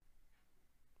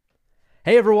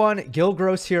Hey everyone, Gil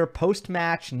Gross here.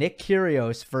 Post-match, Nick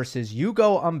Kyrgios versus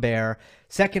Hugo Humbert,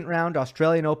 second round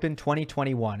Australian Open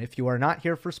 2021. If you are not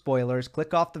here for spoilers,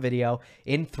 click off the video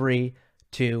in 3,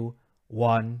 2,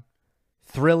 1.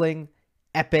 Thrilling,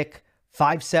 epic,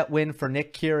 5-set win for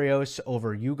Nick Kyrgios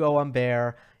over Hugo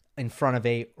Humbert in front of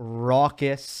a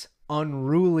raucous,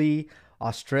 unruly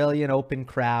Australian Open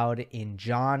crowd in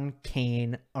John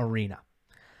Cain Arena.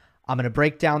 I'm going to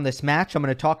break down this match. I'm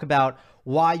going to talk about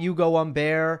why Hugo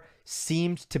Humbert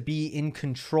seemed to be in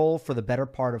control for the better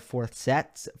part of four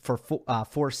sets,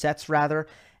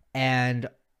 and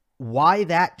why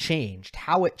that changed,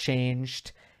 how it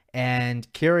changed,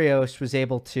 and Kyrgios was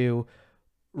able to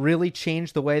really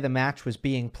change the way the match was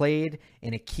being played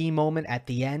in a key moment at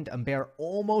the end. Humbert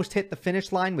almost hit the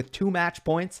finish line with 2 match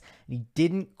points. He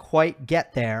didn't quite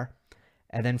get there.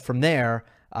 And then from there,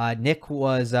 Nick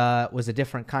was a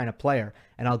different kind of player,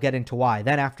 and I'll get into why.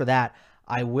 Then after that,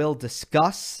 I will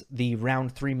discuss the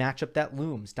round 3 matchup that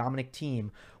looms. Dominic Thiem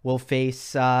will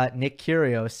face Nick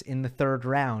Kyrgios in the 3rd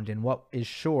round in what is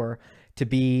sure to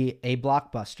be a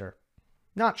blockbuster.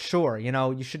 Not sure,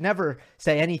 you should never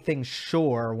say anything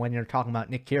sure when you're talking about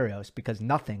Nick Kyrgios because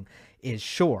nothing is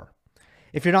sure.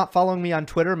 If you're not following me on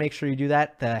Twitter, make sure you do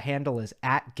that. The handle is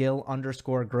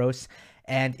 @Gil_Gross.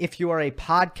 And if you are a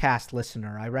podcast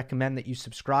listener, I recommend that you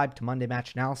subscribe to Monday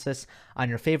Match Analysis on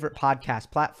your favorite podcast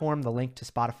platform. The link to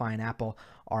Spotify and Apple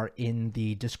are in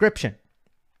the description.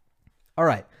 All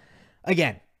right.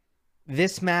 Again,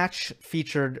 this match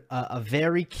featured a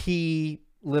very key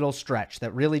little stretch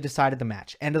that really decided the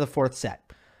match. End of the 4th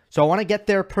set. So I want to get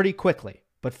there pretty quickly.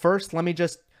 But first, let me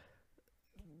just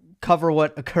cover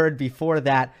what occurred before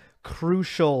that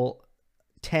crucial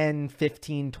 10,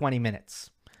 15, 20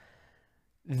 minutes.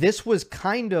 This was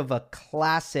kind of a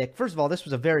classic. First of all, this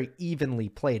was a very evenly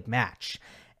played match,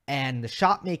 and the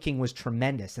shot making was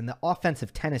tremendous, and the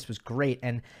offensive tennis was great.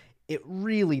 And it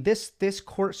really, this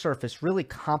court surface really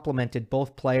complemented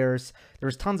both players. There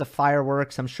was tons of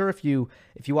fireworks. I'm sure if you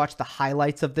watch the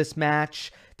highlights of this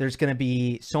match, there's going to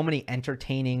be so many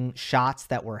entertaining shots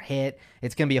that were hit.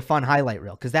 It's going to be a fun highlight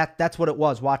reel because that's what it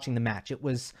was watching the match. It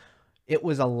was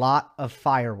a lot of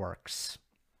fireworks.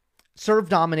 Serve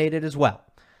dominated as well.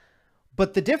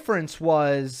 But the difference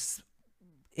was,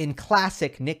 in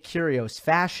classic Nick Kyrgios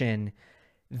fashion,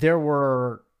 there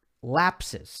were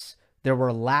lapses. There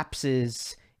were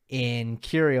lapses in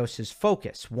Kyrgios'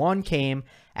 focus. One came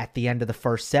at the end of the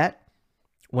 1st set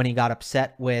when he got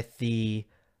upset with the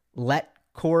let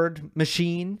cord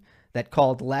machine that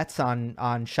called lets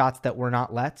on shots that were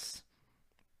not lets.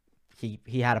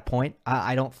 He had a point.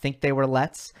 I don't think they were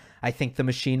lets. I think the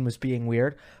machine was being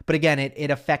weird. But again, it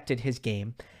affected his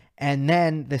game. And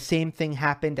then the same thing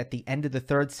happened at the end of the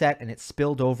 3rd set, and it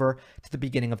spilled over to the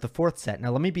beginning of the 4th set.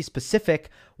 Now, let me be specific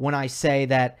when I say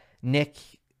that Nick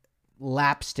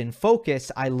lapsed in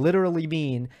focus. I literally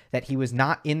mean that he was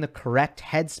not in the correct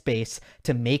headspace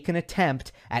to make an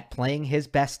attempt at playing his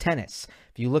best tennis.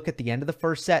 If you look at the end of the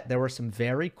 1st set, there were some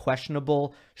very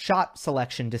questionable shot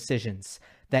selection decisions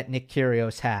that Nick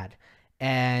Kyrgios had.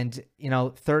 And,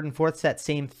 3rd and 4th set,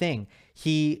 same thing.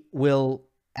 He will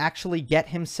actually get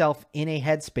himself in a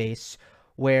headspace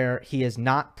where he is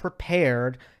not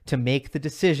prepared to make the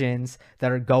decisions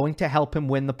that are going to help him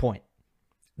win the point.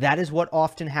 That is what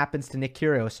often happens to Nick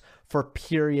Kyrgios for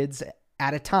periods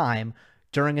at a time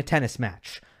during a tennis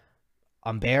match.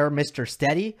 Humbert, Mr.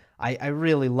 Steady. I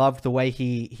really loved the way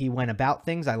he went about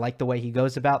things. I like the way he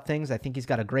goes about things. I think he's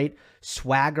got a great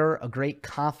swagger, a great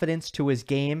confidence to his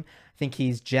game. I think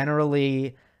he's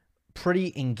generally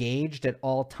pretty engaged at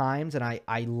all times, and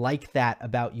I like that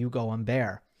about Hugo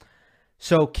Humbert.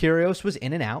 So Kyrgios was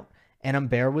in and out, and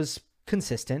Humbert was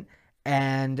consistent,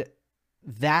 and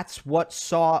that's what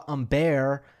saw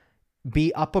Humbert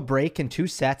be up a break in 2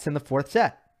 sets in the 4th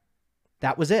set.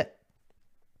 That was it.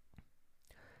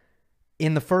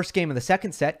 In the first game of the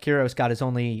 2nd set, Kyrgios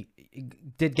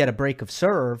did get a break of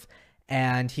serve,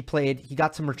 and he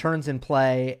got some returns in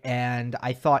play, and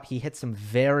I thought he hit some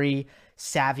very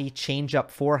savvy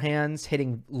change-up forehands,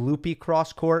 hitting loopy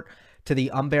cross-court to the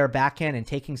Humbert backhand and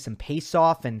taking some pace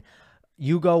off, and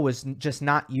Hugo was just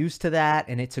not used to that,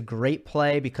 and it's a great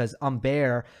play because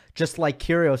Humbert, just like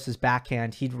Kyrgios'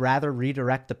 backhand, he'd rather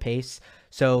redirect the pace.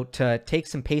 So to take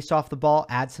some pace off the ball,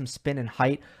 add some spin and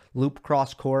height, loop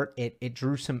cross court, it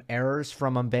drew some errors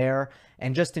from Humbert,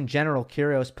 and just in general,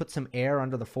 Kyrgios put some air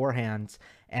under the forehands,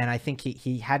 and I think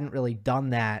he hadn't really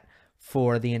done that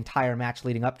for the entire match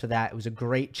leading up to that. It was a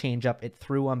great change-up. It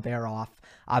threw Humbert off.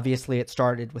 Obviously, it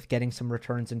started with getting some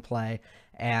returns in play,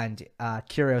 and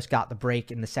Kyrgios got the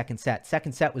break in the second set.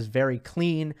 Second set was very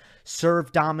clean,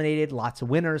 serve dominated, lots of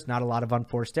winners, not a lot of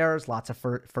unforced errors, lots of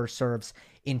first serves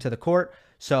into the court.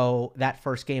 So that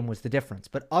first game was the difference.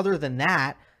 But other than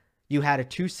that, you had a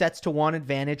 2-1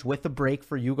 advantage with a break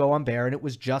for Hugo Humbert, and it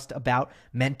was just about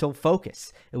mental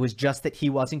focus. It was just that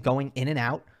he wasn't going in and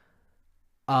out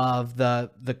of the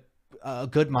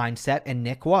good mindset, and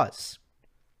Nick was.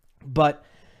 But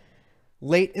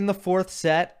late in the fourth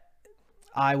set,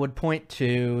 I would point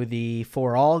to the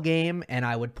 4-all game, and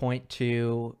I would point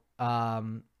to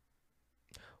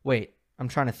wait, I'm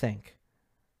trying to think.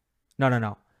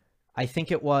 No. I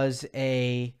think it was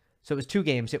so it was 2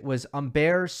 games. It was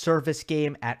Humbert's service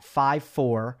game at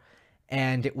 5-4,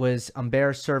 and it was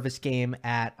Humbert's service game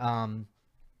at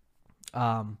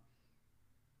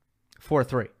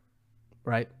 4-3,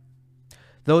 right?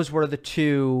 Those were the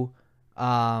two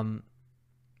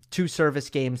service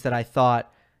games that I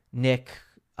thought Nick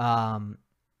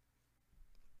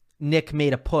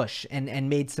made a push and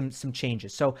made some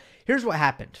changes. So here's what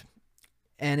happened.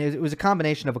 And it was a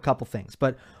combination of a couple things.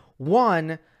 But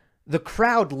one, the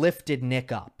crowd lifted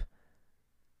Nick up.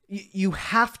 You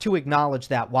have to acknowledge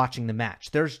that watching the match.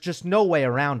 There's just no way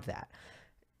around that.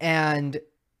 And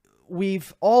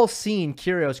we've all seen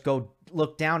Kyrgios go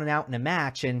look down and out in a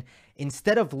match, and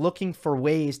instead of looking for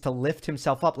ways to lift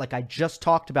himself up, like I just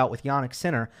talked about with Jannik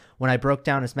Sinner when I broke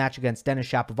down his match against Denis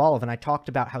Shapovalov, and I talked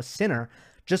about how Sinner,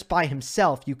 just by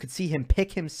himself, you could see him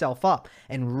pick himself up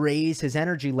and raise his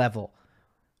energy level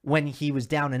when he was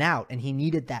down and out, and he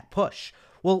needed that push.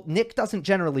 Well, Nick doesn't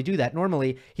generally do that.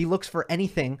 Normally, he looks for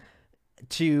anything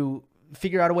to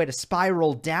figure out a way to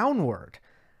spiral downward.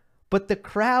 But the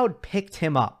crowd picked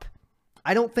him up.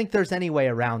 I don't think there's any way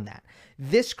around that.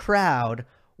 This crowd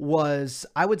was,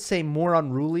 I would say, more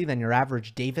unruly than your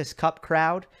average Davis Cup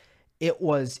crowd. It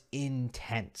was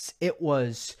intense. It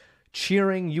was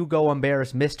cheering Hugo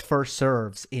Humbert's missed first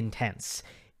serves intense.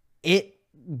 It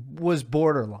was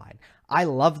borderline. I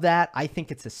love that. I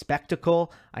think it's a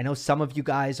spectacle. I know some of you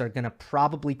guys are going to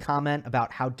probably comment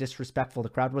about how disrespectful the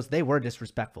crowd was. They were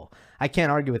disrespectful. I can't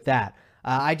argue with that.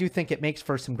 I do think it makes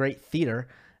for some great theater,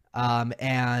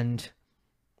 and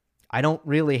I don't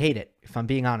really hate it, if I'm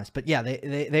being honest. But yeah,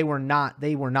 they were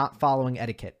not following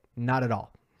etiquette, not at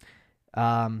all.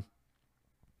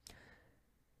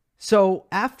 So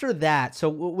after that, so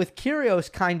with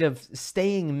Kyrgios kind of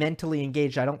staying mentally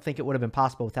engaged, I don't think it would have been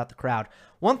possible without the crowd.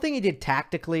 One thing he did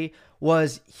tactically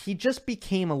was he just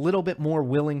became a little bit more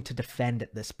willing to defend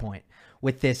at this point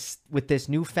with this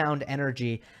newfound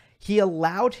energy. He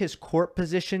allowed his court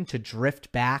position to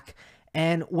drift back,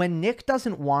 and when Nick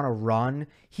doesn't want to run,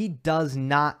 he does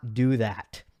not do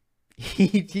that.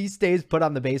 He stays put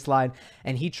on the baseline,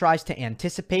 and he tries to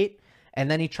anticipate,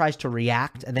 and then he tries to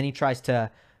react, and then he tries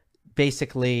to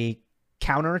basically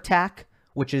counterattack,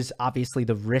 which is obviously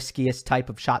the riskiest type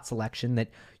of shot selection that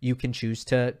you can choose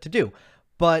to do.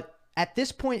 But at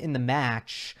this point in the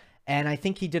match, and I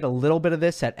think he did a little bit of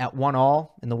this at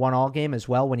 1-all in the 1-all game as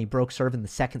well when he broke serve in the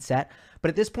second set. But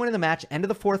at this point in the match, end of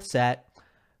the fourth set,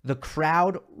 the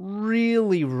crowd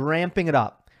really ramping it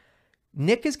up.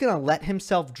 Nick is going to let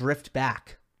himself drift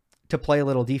back to play a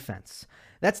little defense.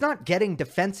 That's not getting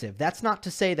defensive. That's not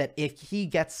to say that if he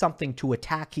gets something to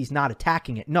attack, he's not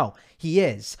attacking it. No, he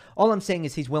is. All I'm saying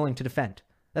is he's willing to defend.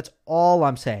 That's all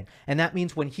I'm saying. And that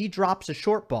means when he drops a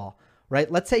short ball,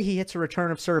 right? Let's say he hits a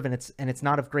return of serve and it's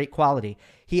not of great quality.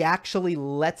 He actually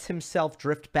lets himself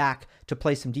drift back to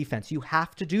play some defense. You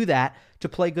have to do that to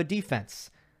play good defense.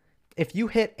 If you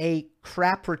hit a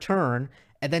crap return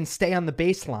and then stay on the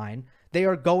baseline,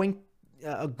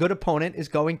 a good opponent is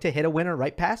going to hit a winner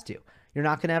right past you. You're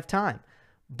not going to have time.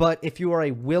 But if you are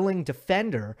a willing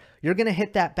defender, you're going to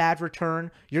hit that bad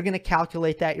return. You're going to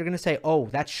calculate that. You're going to say, oh,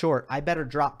 that's short. I better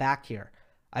drop back here.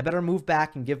 I better move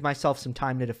back and give myself some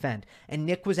time to defend. And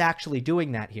Nick was actually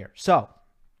doing that here. So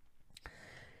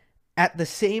at the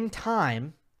same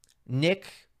time,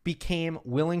 Nick became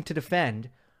willing to defend.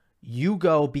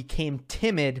 Hugo became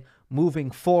timid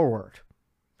moving forward.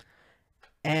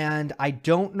 And I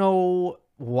don't know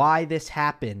why this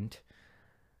happened,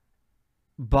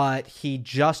 but he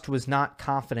just was not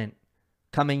confident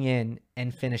coming in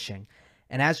and finishing.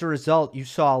 And as a result, you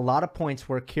saw a lot of points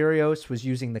where Kyrgios was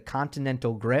using the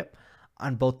continental grip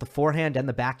on both the forehand and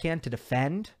the backhand to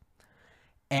defend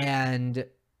and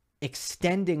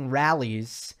extending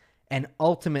rallies, and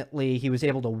ultimately he was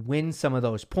able to win some of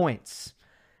those points.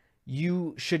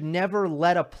 You should never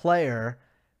let a player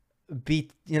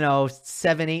be,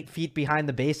 7-8 feet behind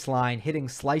the baseline, hitting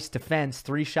slice defense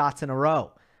 3 shots in a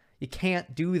row. You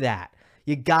can't do that.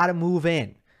 You got to move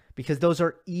in because those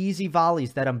are easy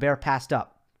volleys that Humbert passed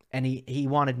up. and he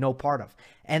wanted no part of.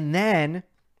 And then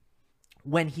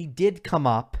when he did come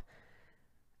up,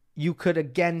 you could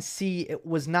again see it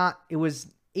was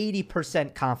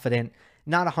 80% confident,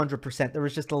 not 100%. There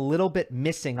was just a little bit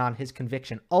missing on his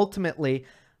conviction. Ultimately,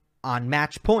 on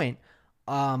match point,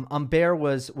 Humbert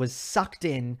was sucked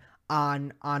in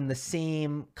on the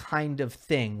same kind of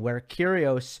thing where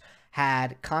Kyrgios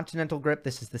had continental grip.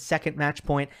 This is the second match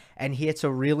point, and he hits a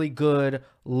really good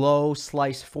low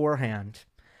slice forehand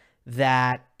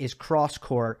that is cross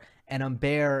court, and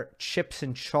Humbert chips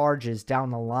and charges down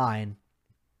the line.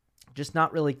 Just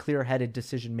not really clear-headed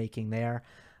decision-making there.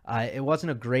 It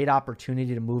wasn't a great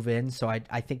opportunity to move in, so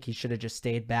I think he should have just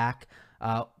stayed back.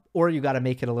 Or you got to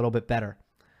make it a little bit better.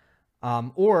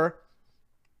 Or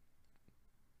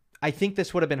I think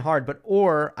this would have been hard,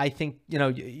 or I think,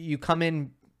 you come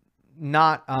in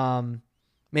not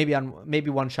maybe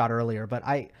one shot earlier, but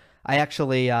I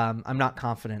actually I'm not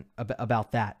confident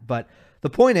about that. But the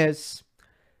point is,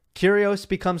 Kyrgios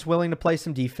becomes willing to play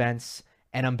some defense,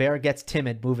 and Humbert gets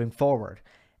timid moving forward.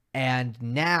 And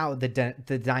now the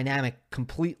dynamic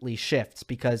completely shifts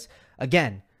because,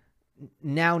 again,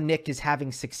 now Nick is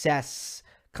having success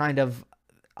kind of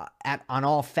on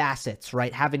all facets,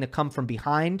 right? Having to come from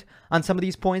behind on some of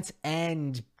these points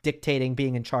and dictating,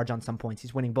 being in charge on some points.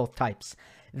 He's winning both types.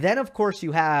 Then, of course,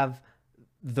 you have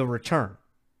the return.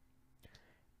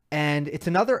 And it's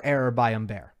another error by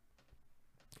Humbert.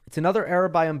 It's another error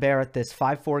by Humbert at this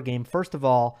 5-4 game. First of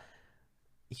all,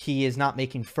 he is not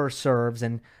making first serves,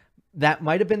 and that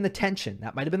might have been the tension.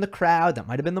 That might have been the crowd. That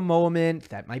might have been the moment.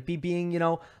 That might be being,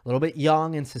 a little bit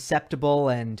young and susceptible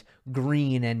and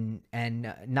green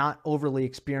and not overly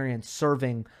experienced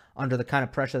serving under the kind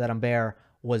of pressure that Humbert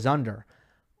was under.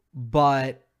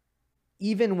 But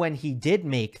even when he did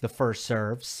make the first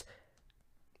serves,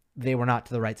 they were not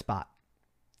to the right spot.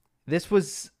 This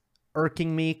was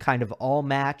irking me kind of all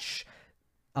match.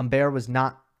 Humbert was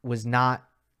not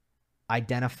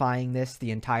identifying this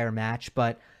the entire match,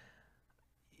 but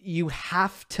you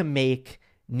have to make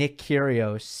Nick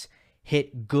Kyrgios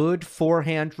hit good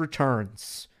forehand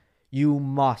returns. You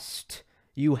must.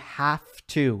 You have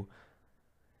to.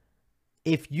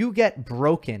 If you get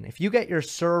broken, if you get your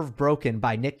serve broken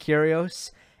by Nick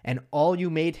Kyrgios and all you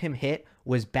made him hit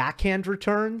was backhand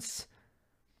returns,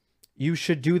 you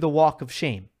should do the walk of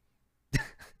shame.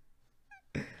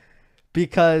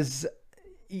 Because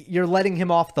you're letting him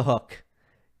off the hook.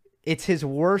 It's his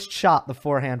worst shot, the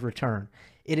forehand return.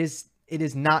 It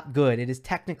is not good. It is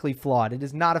technically flawed. It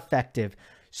is not effective.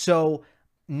 So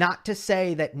not to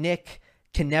say that Nick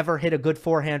can never hit a good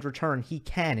forehand return. He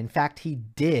can. In fact, he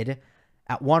did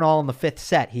at 1-1 in the 5th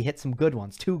set. He hit some good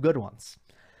ones, 2 good ones.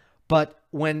 But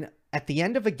when at the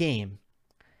end of a game,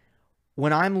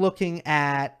 when I'm looking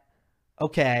at,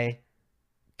 okay,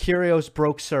 Kyrgios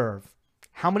broke serve.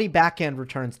 How many backhand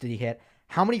returns did he hit?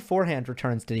 How many forehand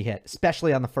returns did he hit?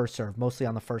 Especially on the first serve, mostly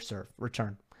on the first serve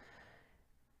return.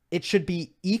 It should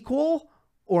be equal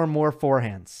or more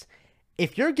forehands.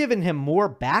 If you're giving him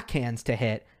more backhands to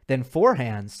hit than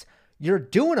forehands, you're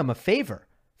doing him a favor.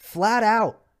 Flat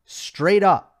out, straight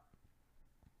up.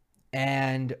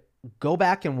 And go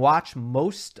back and watch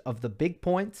most of the big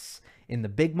points in the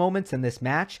big moments in this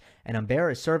match, and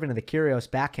Humbert is serving to the Kyrgios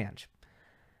backhand.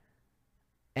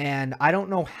 And I don't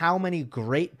know how many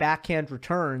great backhand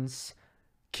returns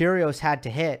Kyrgios had to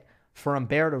hit for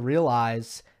Humbert to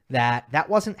realize that that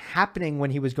wasn't happening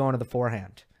when he was going to the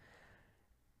forehand.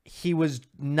 He was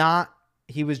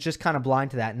just kind of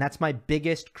blind to that. And that's my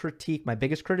biggest critique, my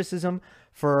biggest criticism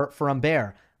for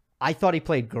Humbert. I thought he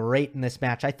played great in this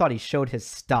match. I thought he showed his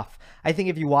stuff. I think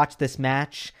if you watch this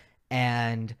match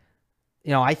and,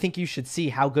 I think you should see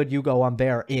how good Hugo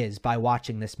Humbert is by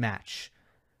watching this match.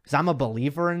 Because I'm a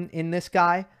believer in this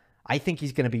guy. I think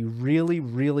he's going to be really,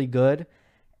 really good.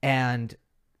 And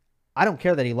I don't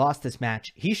care that he lost this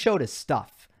match. He showed his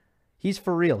stuff. He's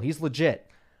for real. He's legit.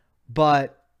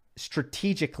 But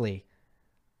strategically,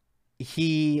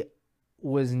 he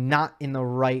was not in the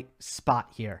right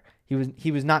spot here.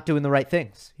 He was not doing the right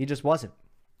things. He just wasn't.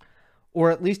 Or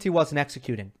at least he wasn't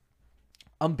executing.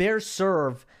 Humbert's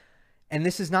serve, and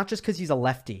this is not just because he's a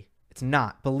lefty. It's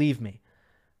not. Believe me.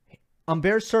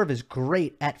 Humbert's serve is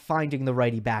great at finding the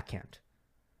righty backhand.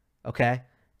 Okay?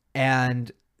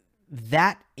 And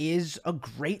that is a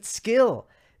great skill.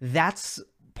 That's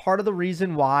part of the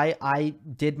reason why I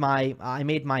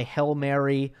made my Hail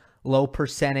Mary low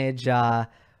percentage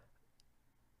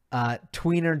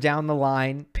tweener down the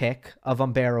line pick of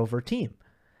Humbert over Thiem.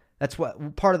 That's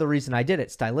what part of the reason I did it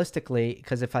stylistically,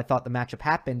 because if I thought the matchup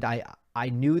happened, I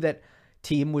knew that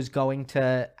Thiem was going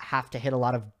to have to hit a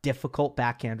lot of difficult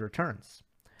backhand returns.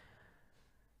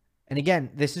 And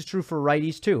again, this is true for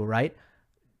righties too, right?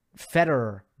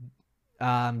 Federer,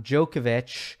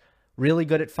 Djokovic, really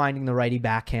good at finding the righty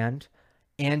backhand.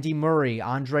 Andy Murray,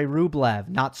 Andrei Rublev,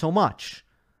 not so much.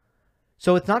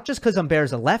 So it's not just because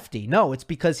Humbert's a lefty. No, it's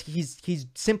because he's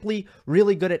simply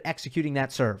really good at executing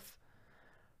that serve.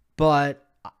 But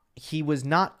he was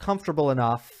not comfortable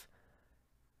enough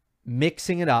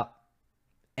mixing it up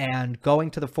and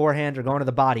going to the forehand or going to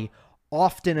the body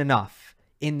often enough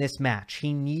in this match.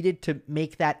 He needed to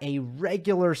make that a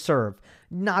regular serve,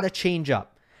 not a changeup.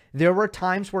 There were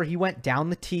times where he went down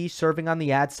the tee serving on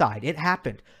the ad side. It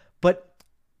happened, but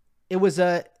it was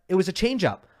a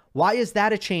changeup. Why is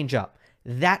that a changeup?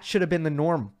 That should have been the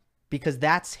norm, because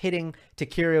that's hitting to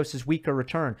Kyrgios's weaker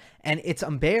return, and it's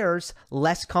Humbert's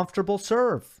less comfortable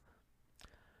serve.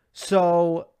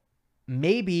 So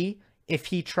maybe if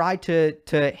he tried to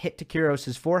hit to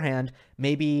Kyrgios's forehand,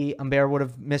 maybe Humbert would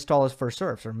have missed all his first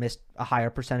serves or missed a higher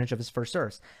percentage of his first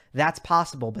serves. That's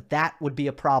possible, but that would be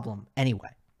a problem anyway.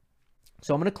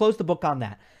 So I'm going to close the book on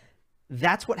that.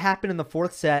 That's what happened in the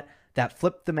fourth set that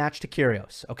flipped the match to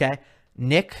Kyrgios, okay?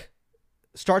 Nick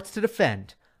starts to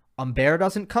defend. Humbert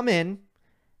doesn't come in,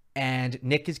 and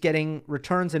Nick is getting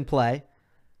returns in play.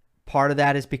 Part of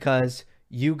that is because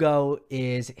Hugo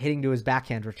is hitting to his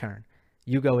backhand return.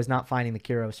 Hugo is not finding the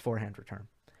Kyrgios forehand return.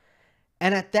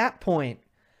 And at that point,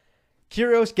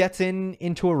 Kyrgios gets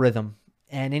into a rhythm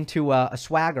and into a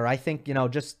swagger. I think,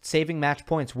 just saving match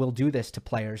points will do this to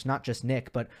players, not just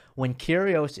Nick. But when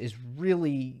Kyrgios is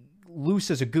really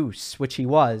loose as a goose, which he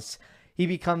was, he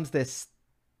becomes this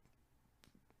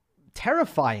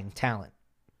terrifying talent.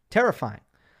 Terrifying.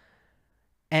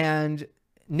 And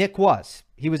Nick was.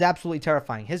 He was absolutely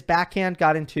terrifying. His backhand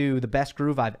got into the best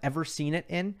groove I've ever seen it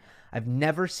in. I've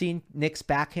never seen Nick's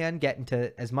backhand get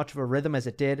into as much of a rhythm as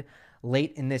it did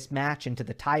late in this match, into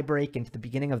the tiebreak, into the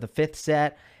beginning of the fifth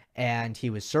set. And he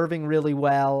was serving really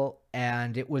well,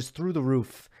 and it was through the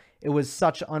roof. It was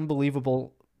such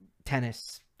unbelievable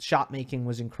tennis. Shot making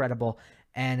was incredible.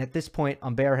 And at this point,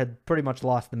 Humbert had pretty much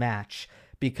lost the match,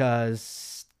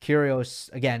 because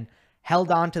Kyrgios, again,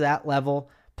 held on to that level,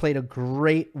 played a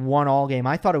great one-all game.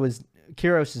 I thought it was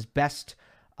Kyrgios' best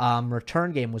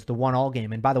return game was the one-all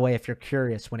game. And by the way, if you're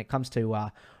curious, when it comes to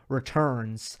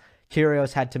returns,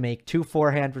 Kyrgios had to make 2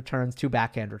 forehand returns, 2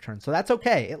 backhand returns. So that's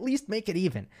okay. At least make it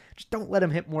even. Just don't let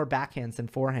him hit more backhands than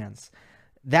forehands.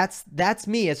 That's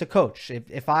me as a coach.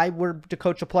 If I were to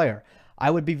coach a player, I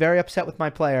would be very upset with my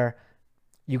player.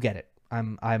 You get it.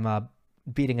 I'm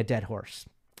beating a dead horse.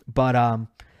 But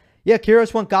yeah,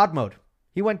 Kyrgios went God mode.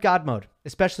 He went God mode,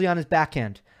 especially on his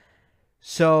backhand.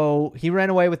 So he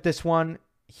ran away with this one.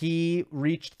 He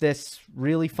reached this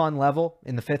really fun level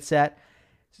in the fifth set,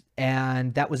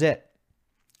 and that was it.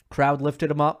 Crowd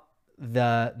lifted him up.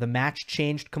 The match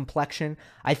changed complexion.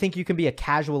 I think you can be a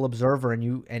casual observer,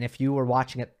 and if you were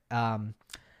watching it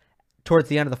towards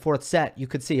the end of the fourth set, you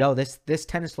could see, oh, this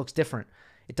tennis looks different.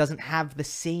 It doesn't have the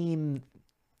same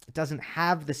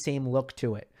look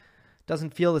to it. It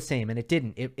doesn't feel the same, and it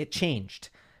didn't. It changed.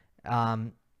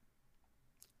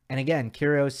 And again,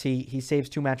 Kyrgios, he saves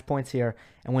 2 match points here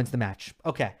and wins the match.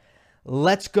 Okay,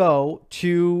 let's go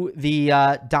to the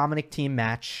Dominic Thiem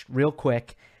match real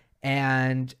quick.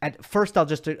 And at first, I'll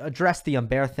just address the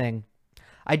Humbert thing.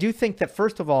 I do think that,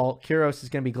 first of all, Kyrgios is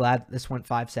going to be glad that this went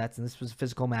 5 sets and this was a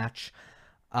physical match.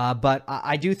 But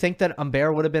I do think that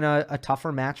Humbert would have been a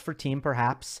tougher match for Thiem,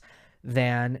 perhaps,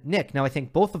 than Nick. Now, I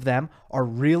think both of them are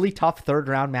really tough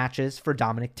third-round matches for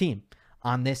Dominic Thiem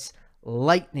on this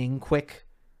lightning quick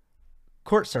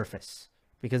court surface,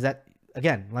 because that,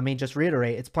 again, let me just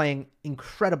reiterate, it's playing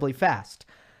incredibly fast.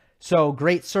 So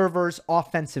great servers,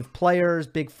 offensive players,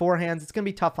 big forehands. It's going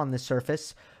to be tough on this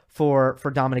surface for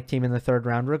Dominic Thiem in the third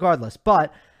round regardless.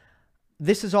 But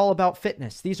this is all about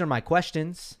fitness. These are my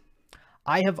questions.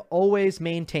 I have always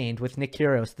maintained with Nick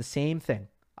Kyrgios the same thing.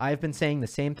 I've been saying the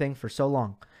same thing for so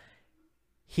long.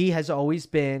 He has always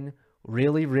been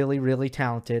really, really, really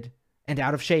talented and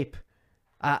out of shape.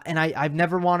 And I've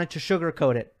never wanted to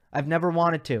sugarcoat it. I've never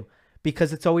wanted to,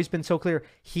 because it's always been so clear.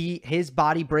 His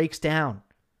body breaks down.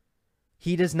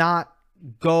 He does not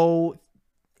go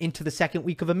into the second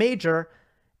week of a major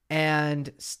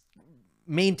and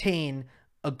maintain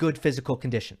a good physical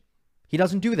condition. He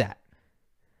doesn't do that.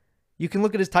 You can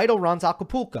look at his title runs,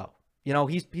 Acapulco.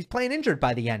 He's playing injured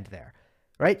by the end there,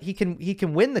 right? He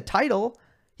can win the title.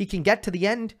 He can get to the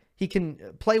end. He can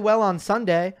play well on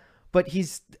Sunday, but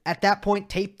he's at that point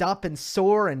taped up and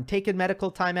sore and taking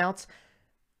medical timeouts.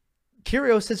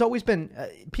 Kyrgios has always been,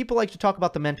 people like to talk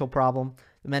about the mental problem,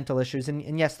 the mental issues,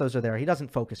 and yes, those are there. He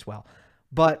doesn't focus well.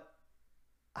 But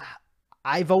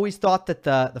I've always thought that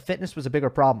the fitness was a bigger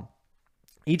problem.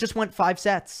 He just went 5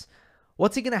 sets.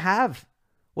 What's he going to have?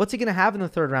 What's he going to have in the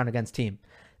third round against Thiem?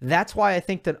 That's why I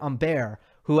think that Humbert,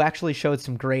 who actually showed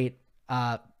some great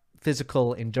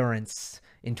physical endurance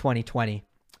in 2020,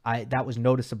 that was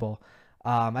noticeable.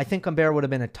 I think Humbert would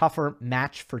have been a tougher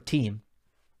match for Thiem.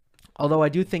 Although I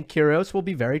do think Kyrgios will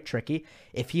be very tricky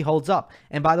if he holds up.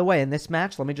 And by the way, in this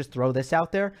match, let me just throw this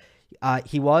out there.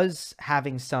 He was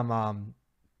having some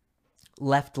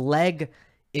left leg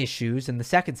issues in the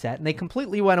second set, and they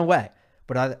completely went away.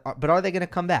 But are they going to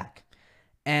come back?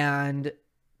 And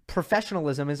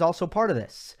professionalism is also part of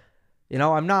this. You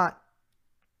know, I'm not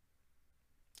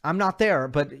there,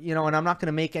 but, you know, and I'm not going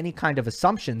to make any kind of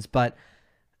assumptions, but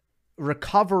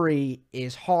recovery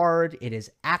is hard. It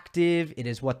is active. It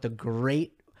is what the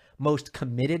great, most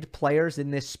committed players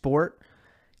in this sport,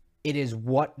 it is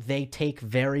what they take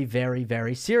very, very,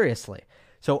 very seriously.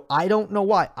 So I don't know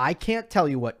why. I can't tell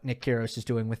you what Nick Kyrgios is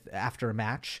doing after a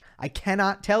match. I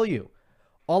cannot tell you.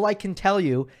 All I can tell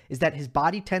you is that his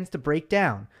body tends to break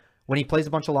down when he plays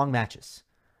a bunch of long matches.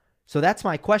 So that's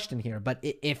my question here. But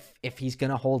if he's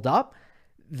going to hold up,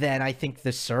 then I think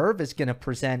the serve is going to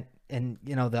present, and,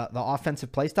 you know, the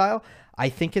offensive play style, I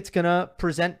think it's going to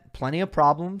present plenty of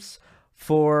problems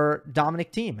for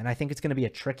Dominic Thiem. And I think it's going to be a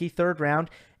tricky third round,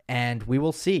 and we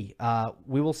will see.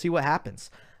 We will see what happens.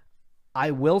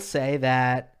 I will say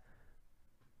that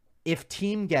if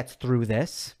Thiem gets through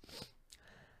this,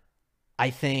 I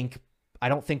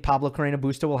don't think Pablo Carreño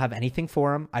Busta will have anything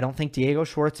for him. I don't think Diego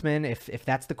Schwartzman, if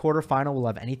that's the quarterfinal, will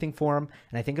have anything for him.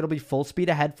 And I think it'll be full speed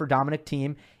ahead for Dominic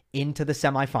Thiem into the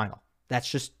semifinal.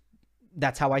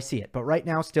 That's how I see it. But right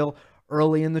now, still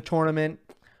early in the tournament,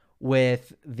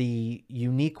 with the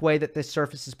unique way that this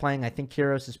surface is playing, I think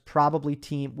Kyrgios is probably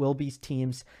will be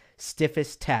Thiem's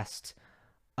stiffest test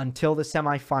until the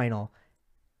semifinal,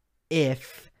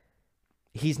 if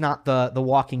he's not the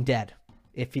Walking Dead.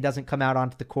 If he doesn't come out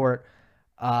onto the court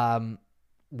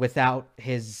without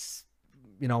his,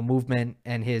 you know, movement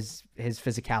and his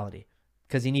physicality,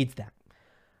 because he needs that.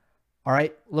 All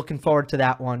right, looking forward to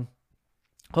that one.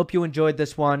 Hope you enjoyed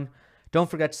this one. Don't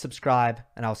forget to subscribe,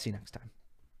 and I'll see you next time.